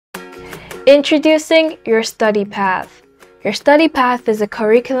Introducing your study path. Your study path is a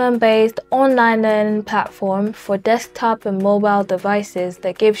curriculum-based online learning platform for desktop and mobile devices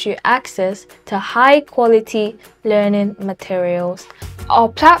that gives you access to high-quality learning materials. Our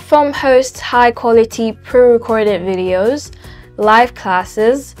platform hosts high-quality pre-recorded videos, live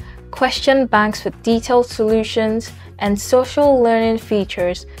classes, question banks with detailed solutions, and social learning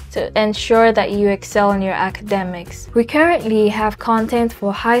features to ensure that you excel in your academics. We currently have content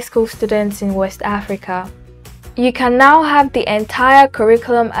for high school students in West Africa. You can now have the entire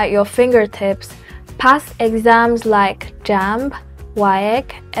curriculum at your fingertips, pass exams like JAMB,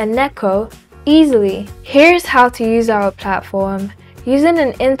 WYEC, and NECO easily. Here's how to use our platform. Using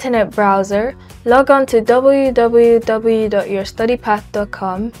an internet browser, log on to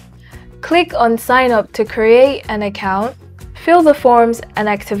www.yourstudypath.com. Click on Sign Up to create an account, fill the forms, and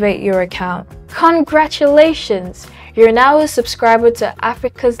activate your account. Congratulations! You're now a subscriber to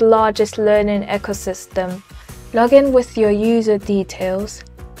Africa's largest learning ecosystem. Log in with your user details.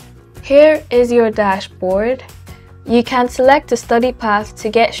 Here is your dashboard. You can select a study path to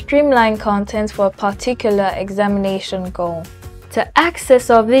get streamlined content for a particular examination goal. To access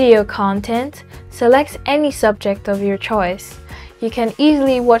our video content, select any subject of your choice. You can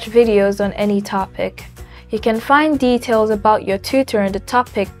easily watch videos on any topic. You can find details about your tutor and the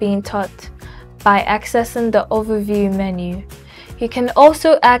topic being taught by accessing the Overview menu. You can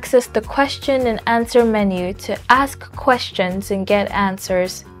also access the Question and Answer menu to ask questions and get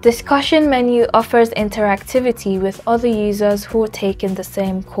answers. Discussion menu offers interactivity with other users who are taking the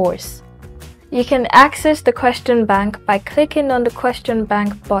same course. You can access the question bank by clicking on the question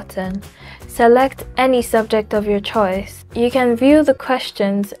bank button. Select any subject of your choice. You can view the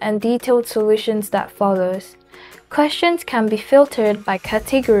questions and detailed solutions that follows. Questions can be filtered by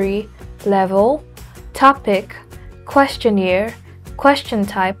category, level, topic, question year, question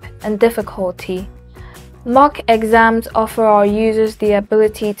type, and difficulty. Mock exams offer our users the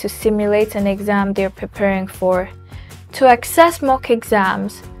ability to simulate an exam they're preparing for. To access mock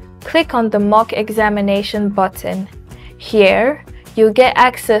exams, click on the Mock Examination button. Here, you'll get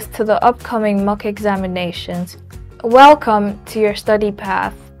access to the upcoming mock examinations. Welcome to your study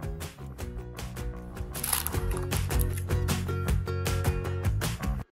path.